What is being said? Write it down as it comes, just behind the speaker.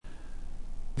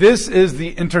This is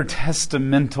the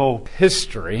intertestamental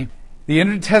history. The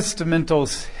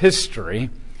intertestamental history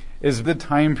is the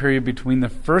time period between the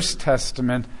First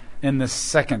Testament and the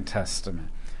Second Testament.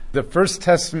 The First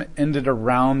Testament ended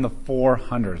around the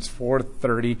 400s,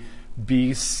 430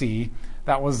 BC.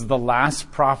 That was the last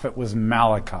prophet was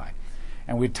Malachi.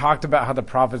 And we talked about how the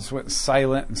prophets went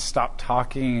silent and stopped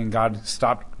talking, and God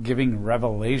stopped giving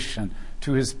revelation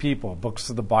to his people,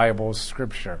 books of the Bible,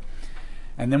 Scripture.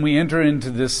 And then we enter into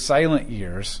this silent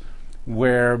years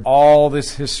where all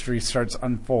this history starts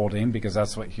unfolding, because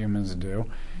that's what humans do.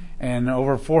 And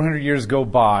over 400 years go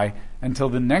by until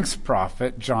the next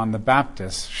prophet, John the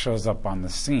Baptist, shows up on the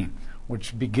scene,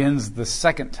 which begins the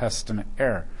Second Testament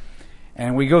era.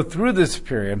 And we go through this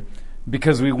period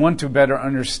because we want to better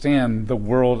understand the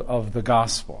world of the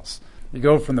Gospels. You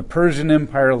go from the Persian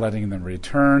Empire, letting them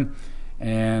return,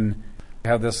 and you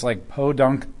have this like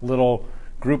podunk little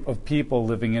group of people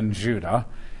living in Judah,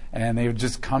 and they've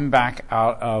just come back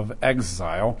out of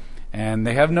exile, and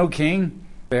they have no king.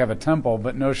 They have a temple,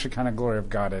 but no Shekinah glory of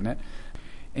God in it.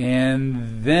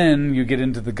 And then you get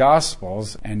into the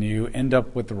Gospels, and you end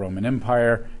up with the Roman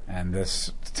Empire and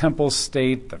this temple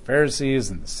state, the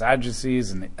Pharisees and the Sadducees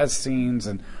and the Essenes,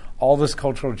 and all this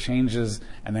cultural changes.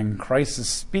 And then Christ is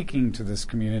speaking to this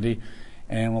community.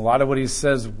 And a lot of what he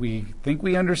says, we think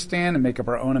we understand and make up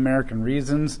our own American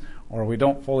reasons, or we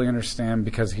don't fully understand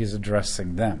because he's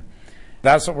addressing them.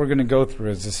 That's what we're going to go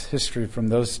through, is this history from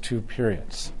those two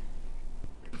periods.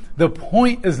 The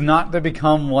point is not to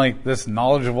become like this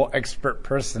knowledgeable expert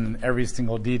person in every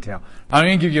single detail. I'm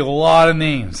going to give you a lot of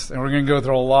names, and we're going to go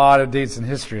through a lot of dates and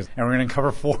histories, and we're going to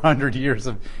cover 400 years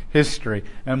of history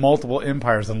and multiple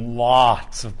empires and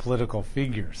lots of political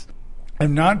figures.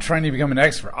 I'm not trying to become an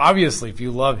expert. Obviously, if you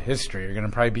love history, you're going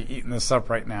to probably be eating this up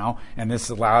right now, and this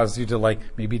allows you to like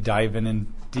maybe dive in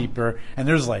and deeper. And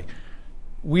there's like,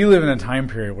 we live in a time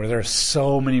period where there's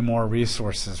so many more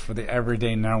resources for the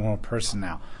everyday normal person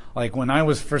now. Like when I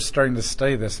was first starting to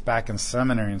study this back in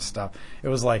seminary and stuff, it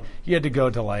was like you had to go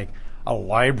to like a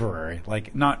library,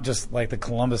 like not just like the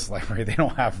Columbus Library, they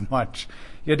don't have much.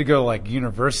 You had to go to like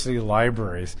university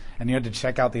libraries, and you had to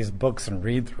check out these books and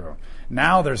read through them.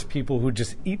 Now there's people who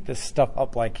just eat this stuff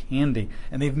up like candy,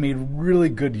 and they've made really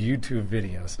good YouTube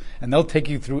videos, and they'll take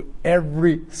you through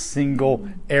every single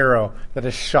arrow that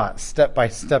is shot step by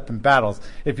step in battles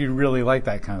if you really like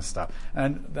that kind of stuff.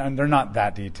 And they're not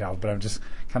that detailed, but I'm just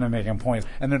kind of making points.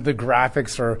 And the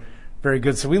graphics are very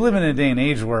good. So we live in a day and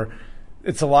age where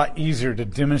it's a lot easier to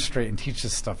demonstrate and teach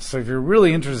this stuff. So if you're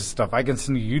really interested in stuff, I can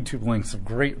send you YouTube links of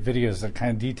great videos that kind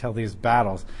of detail these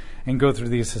battles and go through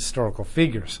these historical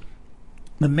figures.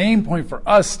 The main point for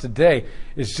us today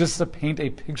is just to paint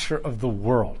a picture of the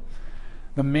world.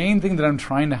 The main thing that I'm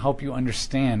trying to help you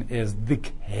understand is the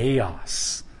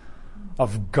chaos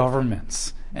of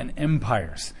governments and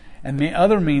empires. And the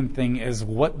other main thing is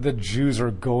what the Jews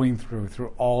are going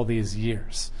through all these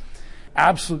years.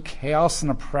 Absolute chaos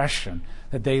and oppression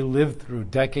that they lived through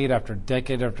decade after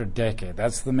decade after decade.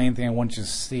 That's the main thing I want you to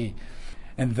see.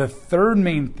 And the third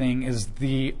main thing is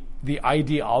the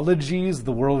ideologies,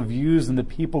 the worldviews, and the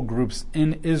people groups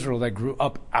in Israel that grew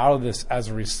up out of this as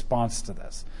a response to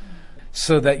this,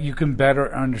 so that you can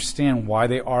better understand why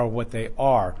they are what they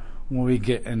are when we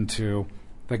get into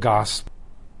the gospel.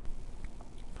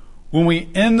 When we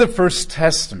end the First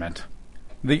Testament,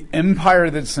 the empire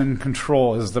that's in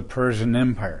control is the Persian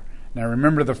Empire. Now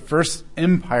remember, the first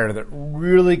empire that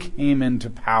really came into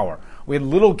power. We had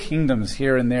little kingdoms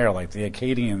here and there, like the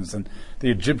Akkadians, and the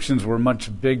Egyptians were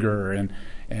much bigger,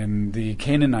 and the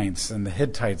Canaanites and the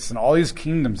Hittites, and all these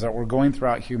kingdoms that were going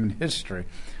throughout human history.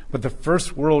 But the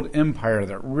first world empire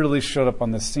that really showed up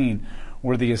on the scene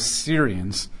were the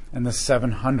Assyrians in the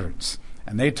 700s.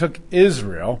 And they took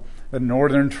Israel, the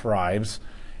northern tribes,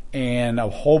 and a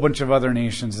whole bunch of other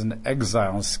nations into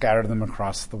exile and scattered them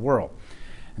across the world.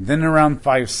 And then around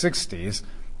 560s,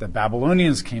 the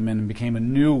Babylonians came in and became a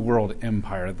new world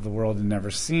empire that the world had never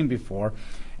seen before.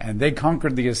 And they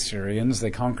conquered the Assyrians,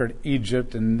 they conquered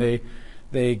Egypt, and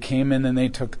they came in and they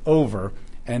took over.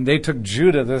 And they took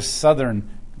Judah, the southern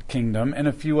kingdom, and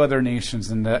a few other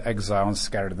nations into exile and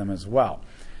scattered them as well.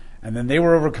 And then they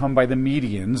were overcome by the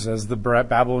Medians as the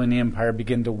Babylonian Empire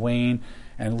began to wane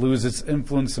and lose its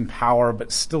influence and power,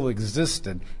 but still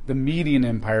existed. The Median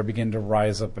Empire began to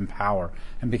rise up in power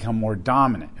and become more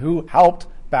dominant, who helped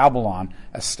Babylon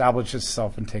establish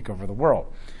itself and take over the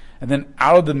world. And then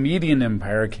out of the Median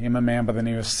Empire came a man by the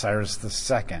name of Cyrus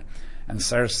II. And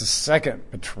Cyrus II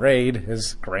betrayed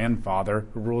his grandfather,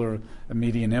 who ruled the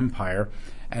Median Empire,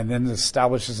 and then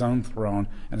established his own throne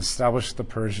and established the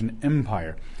Persian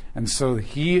Empire. And so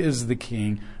he is the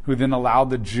king who then allowed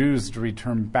the Jews to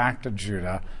return back to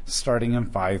Judah starting in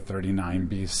 539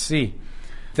 BC.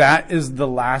 That is the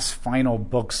last final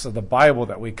books of the Bible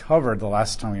that we covered the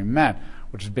last time we met,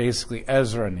 which is basically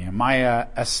Ezra, Nehemiah,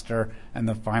 Esther, and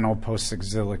the final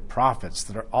post-exilic prophets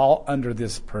that are all under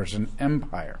this Persian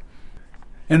Empire.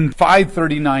 In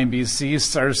 539 BC,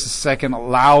 Cyrus II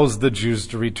allows the Jews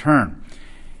to return.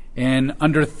 And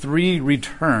under three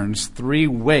returns, three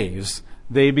ways,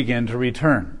 they began to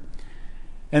return.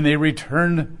 And they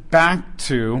returned back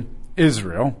to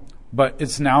Israel, but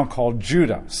it's now called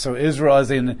Judah. So Israel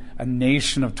as a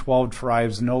nation of 12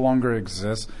 tribes no longer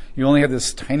exists. You only have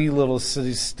this tiny little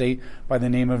city-state by the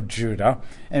name of Judah.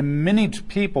 And many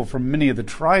people from many of the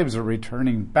tribes are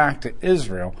returning back to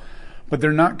Israel, but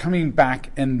they're not coming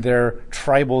back in their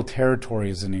tribal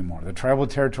territories anymore. The tribal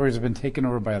territories have been taken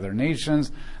over by other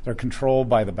nations. They're controlled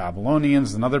by the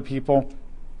Babylonians and other people.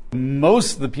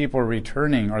 Most of the people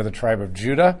returning are the tribe of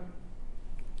Judah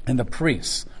and the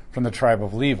priests from the tribe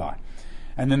of Levi.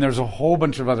 And then there's a whole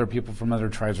bunch of other people from other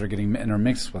tribes that are getting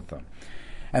intermixed with them.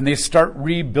 And they start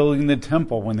rebuilding the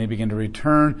temple when they begin to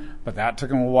return, but that took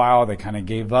them a while. They kind of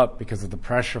gave up because of the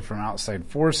pressure from outside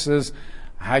forces.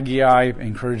 Haggai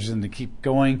encouraged them to keep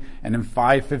going, and in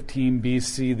 515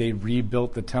 BC, they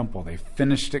rebuilt the temple. They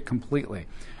finished it completely.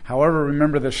 However,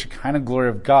 remember the Shekinah glory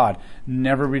of God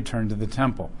never returned to the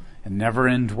temple and never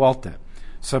indwelt it.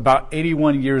 So about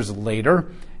 81 years later,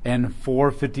 in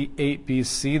 458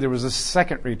 BC, there was a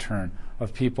second return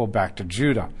of people back to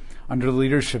Judah under the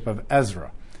leadership of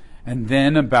Ezra. And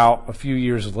then about a few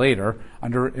years later,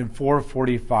 in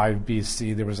 445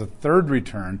 BC, there was a third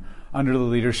return under the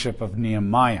leadership of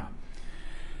Nehemiah.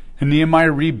 And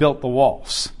Nehemiah rebuilt the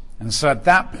walls. And so at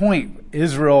that point,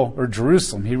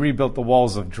 Jerusalem, he rebuilt the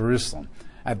walls of Jerusalem.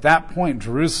 At that point,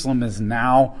 Jerusalem is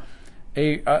now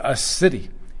a city.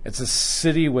 It's a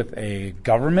city with a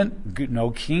government,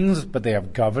 no kings, but they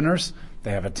have governors.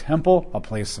 They have a temple, a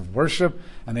place of worship,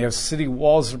 and they have city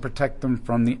walls to protect them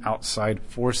from the outside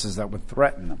forces that would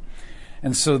threaten them.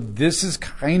 And so this is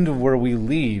kind of where we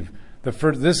leave.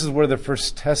 This is where the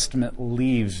First Testament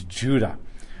leaves Judah,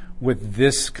 with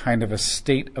this kind of a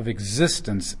state of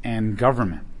existence and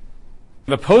government.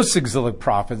 The post-exilic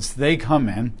prophets, they come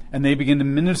in and they begin to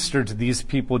minister to these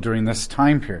people during this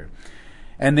time period.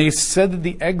 And they said that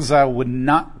the exile would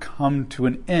not come to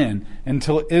an end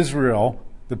until Israel,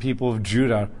 the people of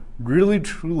Judah, really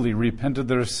truly repented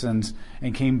their sins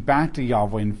and came back to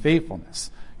Yahweh in faithfulness.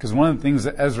 Because one of the things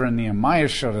that Ezra and Nehemiah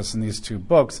showed us in these two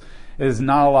books is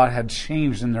not a lot had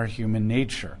changed in their human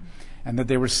nature, and that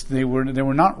they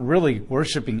were not really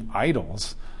worshiping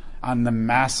idols on the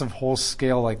massive whole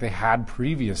scale like they had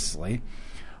previously,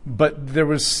 but there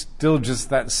was still just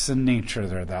that sin nature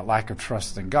there, that lack of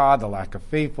trust in God, the lack of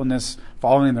faithfulness,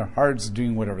 following their hearts,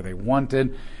 doing whatever they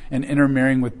wanted, and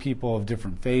intermarrying with people of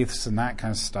different faiths and that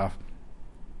kind of stuff.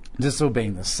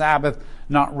 Disobeying the Sabbath,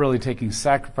 not really taking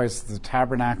sacrifice at the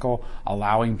tabernacle,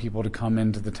 allowing people to come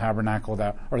into the tabernacle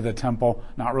or the temple,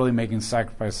 not really making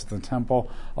sacrifice at the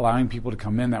temple, allowing people to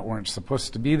come in that weren't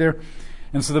supposed to be there.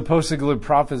 And so the post-exilic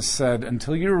prophets said,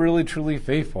 until you're really truly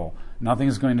faithful,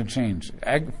 nothing's going to change.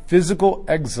 Physical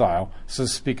exile, so to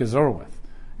speak, is over with.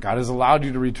 God has allowed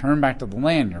you to return back to the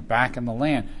land. You're back in the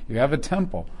land. You have a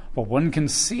temple. But one can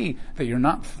see that you're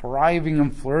not thriving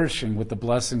and flourishing with the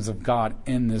blessings of God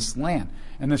in this land.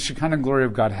 And the Shekinah glory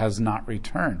of God has not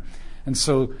returned. And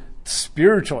so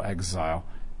spiritual exile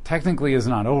technically is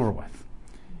not over with.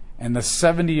 And the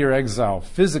 70-year exile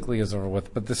physically is over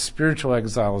with, but the spiritual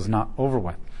exile is not over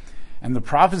with. And the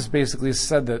prophets basically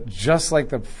said that just like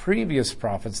the previous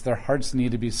prophets, their hearts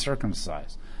need to be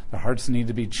circumcised. Their hearts need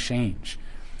to be changed.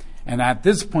 And at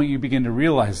this point, you begin to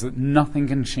realize that nothing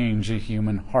can change a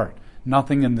human heart.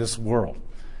 Nothing in this world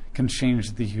can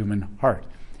change the human heart.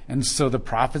 And so the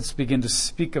prophets begin to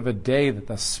speak of a day that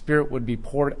the Spirit would be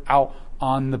poured out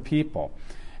on the people.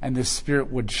 And the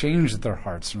Spirit would change their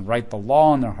hearts and write the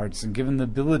law in their hearts and give them the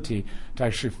ability to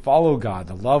actually follow God,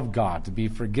 to love God, to be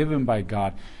forgiven by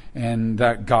God, and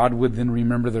that God would then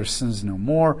remember their sins no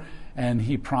more. And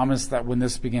he promised that when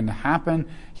this began to happen,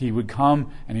 he would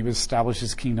come and he would establish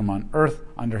his kingdom on earth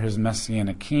under his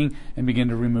messianic king and begin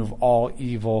to remove all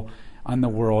evil on the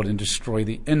world and destroy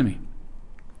the enemy.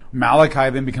 Malachi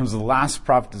then becomes the last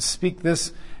prophet to speak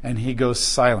this, and he goes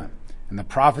silent. And the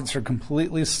prophets are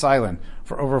completely silent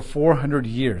for over 400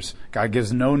 years. God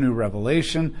gives no new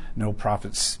revelation, no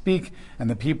prophets speak, and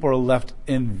the people are left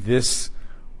in this,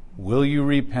 will you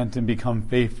repent and become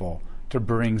faithful, to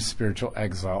bring spiritual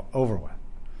exile over with.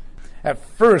 At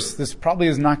first, this probably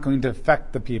is not going to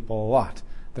affect the people a lot.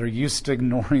 They're used to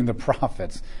ignoring the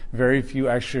prophets. Very few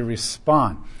actually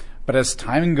respond. But as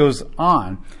time goes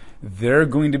on, they're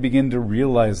going to begin to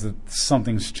realize that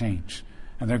something's changed.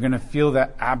 And they're going to feel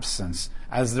that absence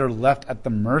as they're left at the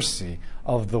mercy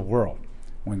of the world.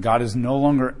 When God is no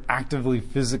longer actively,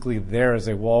 physically there as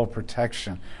a wall of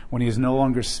protection, when he is no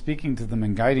longer speaking to them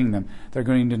and guiding them, they're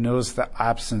going to notice that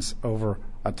absence over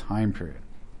a time period.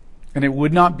 And it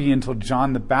would not be until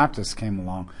John the Baptist came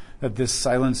along that this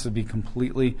silence would be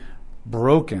completely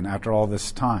broken after all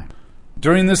this time.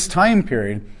 During this time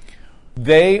period,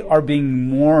 they are being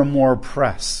more and more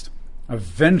oppressed.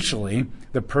 Eventually,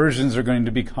 the Persians are going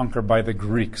to be conquered by the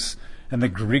Greeks. And the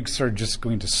Greeks are just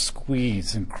going to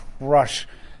squeeze and crush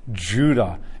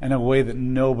Judah in a way that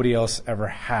nobody else ever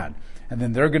had. And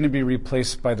then they're going to be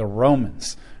replaced by the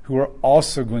Romans, who are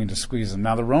also going to squeeze them.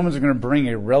 Now, the Romans are going to bring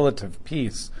a relative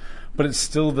peace, but it's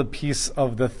still the peace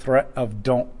of the threat of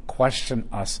don't question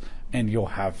us and you'll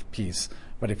have peace.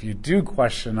 But if you do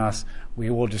question us, we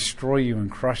will destroy you and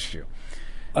crush you.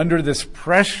 Under this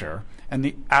pressure and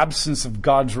the absence of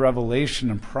God's revelation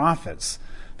and prophets,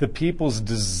 the people's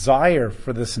desire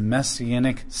for this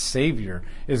messianic Savior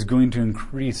is going to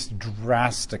increase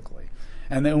drastically.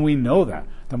 And then we know that.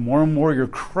 The more and more you're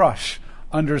crushed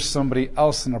under somebody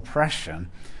else in oppression,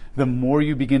 the more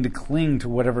you begin to cling to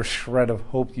whatever shred of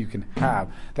hope you can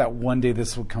have that one day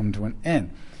this will come to an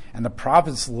end. And the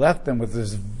prophets left them with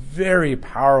this very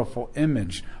powerful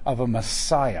image of a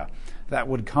Messiah that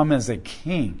would come as a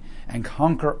king and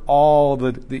conquer all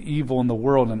the evil in the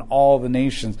world and all the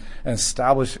nations and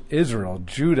establish Israel,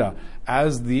 Judah,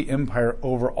 as the empire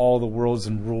over all the worlds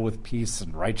and rule with peace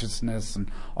and righteousness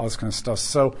and all this kind of stuff.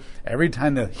 So every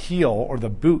time the heel or the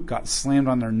boot got slammed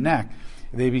on their neck,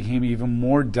 they became even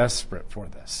more desperate for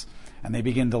this. And they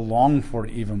began to long for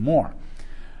it even more.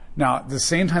 Now, at the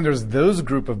same time, there's those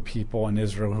group of people in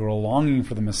Israel who are longing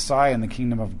for the Messiah and the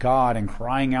kingdom of God and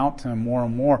crying out to him more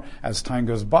and more as time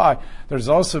goes by. There's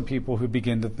also people who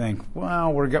begin to think,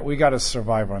 well, we got to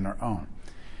survive on our own.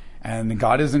 And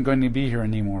God isn't going to be here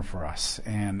anymore for us.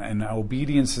 And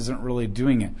obedience isn't really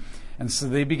doing it. And so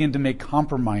they begin to make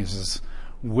compromises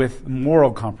with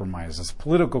moral compromises,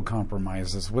 political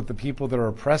compromises with the people that are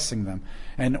oppressing them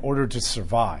in order to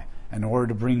survive, in order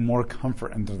to bring more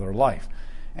comfort into their life.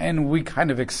 And we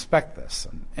kind of expect this.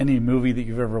 Any movie that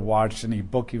you've ever watched, any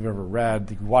book you've ever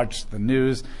read, you watch the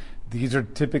news, these are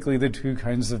typically the two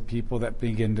kinds of people that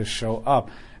begin to show up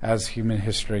as human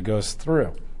history goes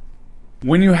through.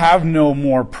 When you have no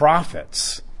more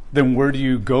prophets, then where do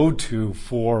you go to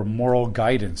for moral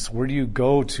guidance? Where do you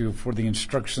go to for the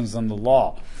instructions on the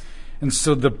law? And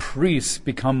so the priests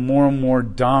become more and more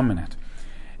dominant.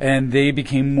 And they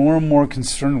became more and more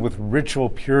concerned with ritual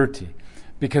purity.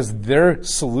 Because their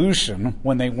solution,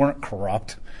 when they weren't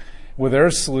corrupt,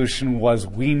 their solution was,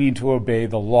 we need to obey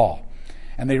the law.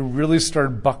 And they really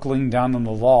started buckling down on the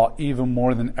law even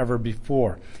more than ever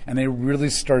before. And they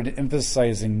really started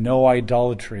emphasizing no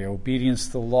idolatry, obedience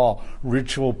to the law,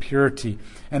 ritual purity.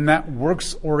 And that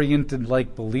works-oriented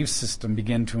like belief system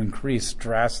began to increase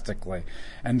drastically.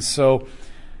 And so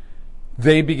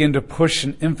they began to push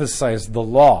and emphasize the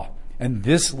law. And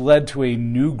this led to a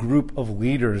new group of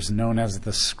leaders known as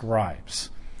the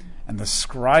scribes. And the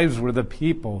scribes were the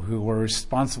people who were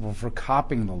responsible for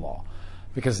copying the law.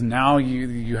 Because now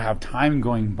you have time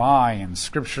going by and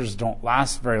scriptures don't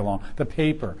last very long. The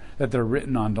paper that they're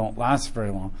written on don't last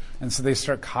very long. And so they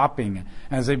start copying it.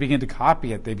 And as they begin to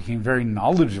copy it, they became very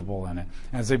knowledgeable in it.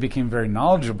 As they became very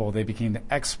knowledgeable, they became the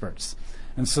experts.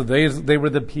 And so they were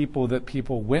the people that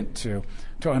people went to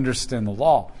understand the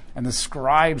law. And the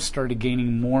scribes started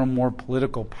gaining more and more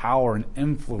political power and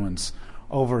influence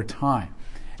over time.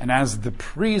 And as the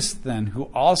priests then, who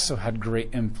also had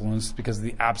great influence because of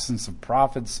the absence of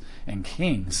prophets and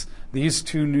kings, these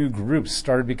two new groups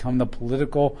started to become the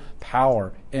political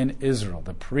power in Israel.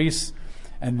 The priests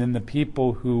and then the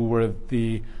people who were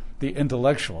the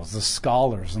intellectuals, the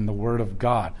scholars in the Word of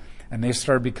God. And they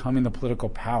started becoming the political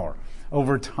power.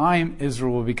 Over time,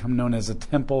 Israel will become known as a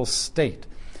temple state,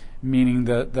 meaning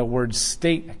the word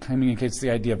state communicates the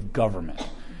idea of government.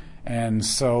 And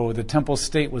so the temple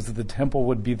state was that the temple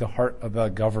would be the heart of the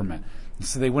government. And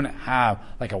so they wouldn't have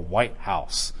like a White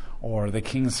House or the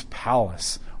king's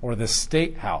palace or the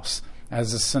state house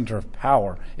as the center of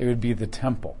power. It would be the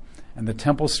temple. And the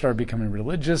temple started becoming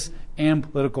religious and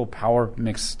political power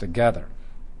mixed together.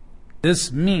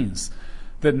 This means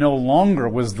that no longer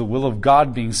was the will of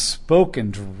God being spoken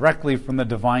directly from the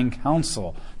divine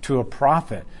council to a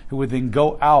prophet who would then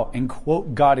go out and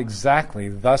quote God exactly,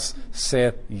 thus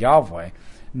saith Yahweh.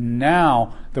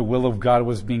 Now the will of God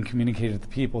was being communicated to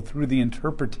the people through the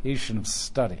interpretation of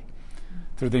study,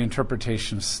 through the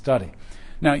interpretation of study.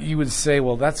 Now, you would say,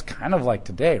 well, that's kind of like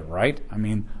today, right? I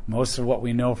mean, most of what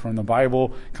we know from the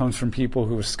Bible comes from people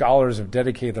who are scholars, have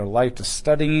dedicated their life to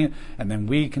studying it, and then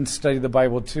we can study the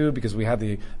Bible too because we have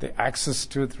the access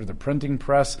to it through the printing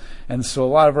press. And so a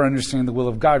lot of our understanding of the will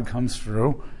of God comes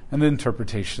through the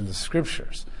interpretation of the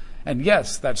Scriptures. And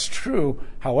yes, that's true.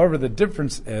 However, the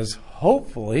difference is,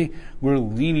 hopefully, we're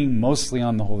leaning mostly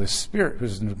on the Holy Spirit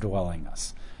who's indwelling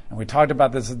us. And we talked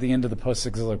about this at the end of the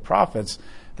post-exilic prophets,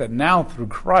 that now through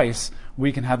Christ,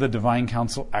 we can have the divine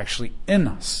counsel actually in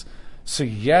us. So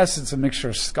yes, it's a mixture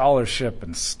of scholarship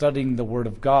and studying the Word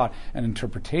of God and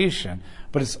interpretation,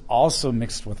 but it's also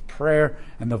mixed with prayer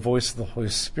and the voice of the Holy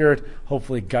Spirit,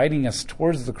 hopefully guiding us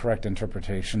towards the correct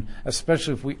interpretation,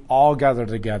 especially if we all gather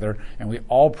together and we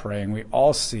all pray and we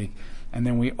all seek, and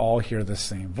then we all hear the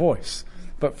same voice.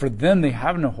 But for them, they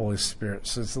have no Holy Spirit,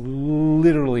 so it's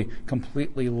literally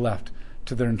completely left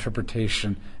to their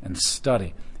interpretation and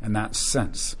study in that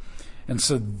sense. And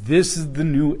so this is the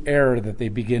new era that they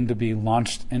begin to be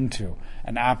launched into.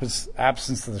 An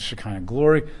absence of the Shekinah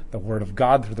glory, the Word of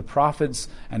God through the prophets,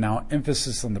 and now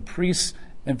emphasis on the priests,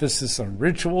 emphasis on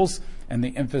rituals, and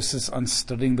the emphasis on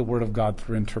studying the Word of God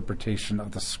through interpretation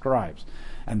of the scribes.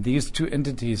 And these two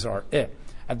entities are it.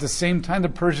 At the same time, the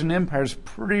Persian Empire is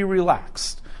pretty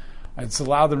relaxed. It's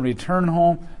allowed them to return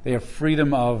home. They have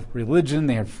freedom of religion.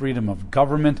 They have freedom of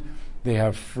government. They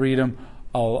have freedom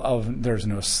of there's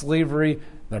no slavery.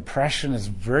 The oppression is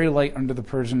very light under the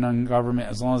Persian government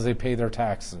as long as they pay their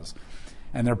taxes.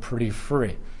 And they're pretty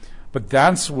free. But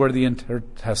that's where the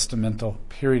intertestamental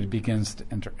period begins to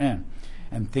enter in.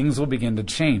 And things will begin to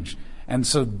change. And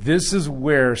so this is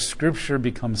where Scripture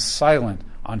becomes silent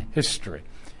on history.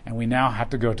 And we now have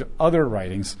to go to other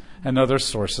writings and other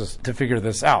sources to figure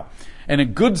this out. And a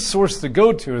good source to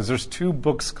go to is there's two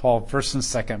books called 1st and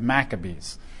 2nd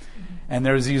Maccabees. And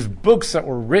there's these books that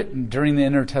were written during the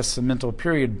intertestamental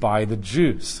period by the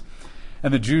Jews.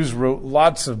 And the Jews wrote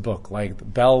lots of books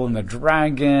like Bel and the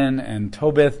Dragon and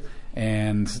Tobit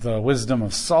and the Wisdom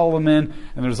of Solomon.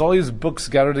 And there's all these books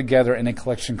gathered together in a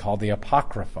collection called the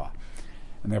Apocrypha.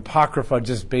 And the Apocrypha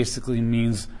just basically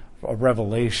means a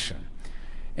revelation.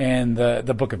 And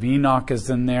the book of Enoch is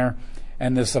in there.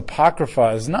 And this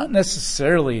Apocrypha is not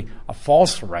necessarily a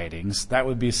false writings. That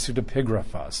would be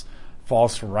pseudepigraphas,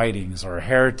 false writings, or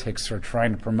heretics who are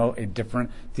trying to promote a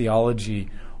different theology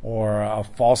or a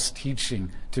false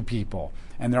teaching to people.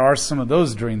 And there are some of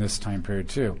those during this time period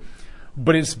too.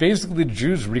 But it's basically the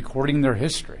Jews recording their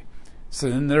history. So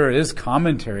then there is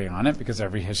commentary on it, because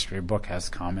every history book has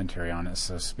commentary on it,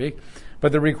 so to speak.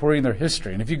 But they're recording their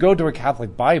history. And if you go to a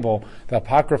Catholic Bible, the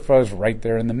Apocrypha is right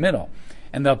there in the middle.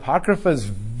 And the Apocrypha is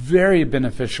very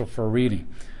beneficial for reading.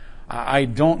 I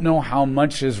don't know how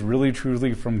much is really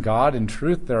truly from God and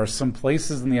truth. There are some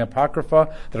places in the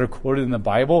Apocrypha that are quoted in the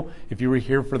Bible. If you were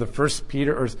here for the 1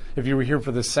 Peter, or if you were here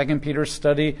for the 2 Peter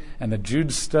study and the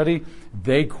Jude study,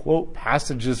 they quote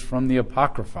passages from the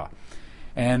Apocrypha.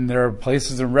 And there are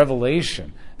places in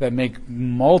Revelation that make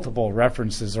multiple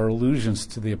references or allusions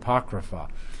to the Apocrypha.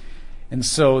 And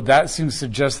so that seems to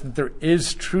suggest that there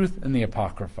is truth in the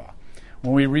Apocrypha.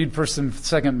 When we read 1st and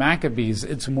 2nd Maccabees,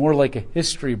 it's more like a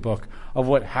history book of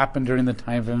what happened during the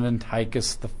time of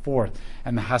Antiochus IV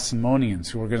and the Hasmoneans,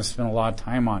 who we're going to spend a lot of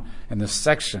time on in this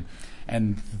section.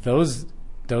 And those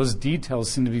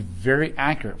details seem to be very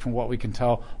accurate from what we can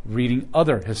tell reading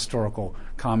other historical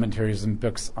commentaries and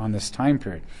books on this time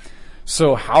period.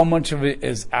 So how much of it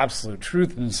is absolute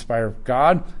truth and inspired of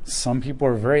God? Some people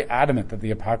are very adamant that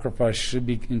the Apocrypha should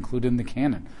be included in the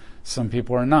canon. Some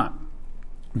people are not.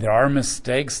 There are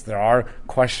mistakes, there are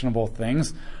questionable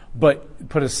things, but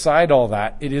put aside all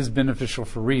that, it is beneficial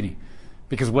for reading.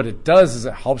 Because what it does is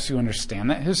it helps you understand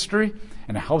that history,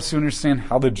 and it helps you understand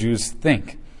how the Jews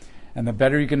think. And the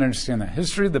better you can understand that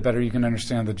history, the better you can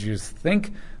understand how the Jews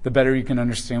think, the better you can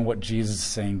understand what Jesus is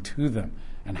saying to them,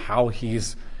 and how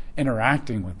he's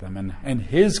interacting with them, and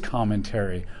his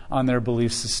commentary on their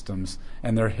belief systems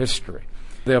and their history.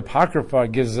 The Apocrypha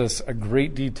gives us a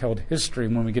great detailed history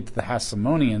when we get to the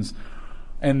Hasmoneans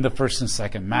and the 1st and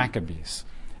 2nd Maccabees.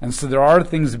 And so there are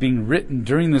things being written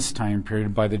during this time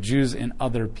period by the Jews and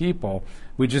other people.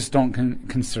 We just don't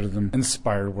consider them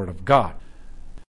inspired Word of God.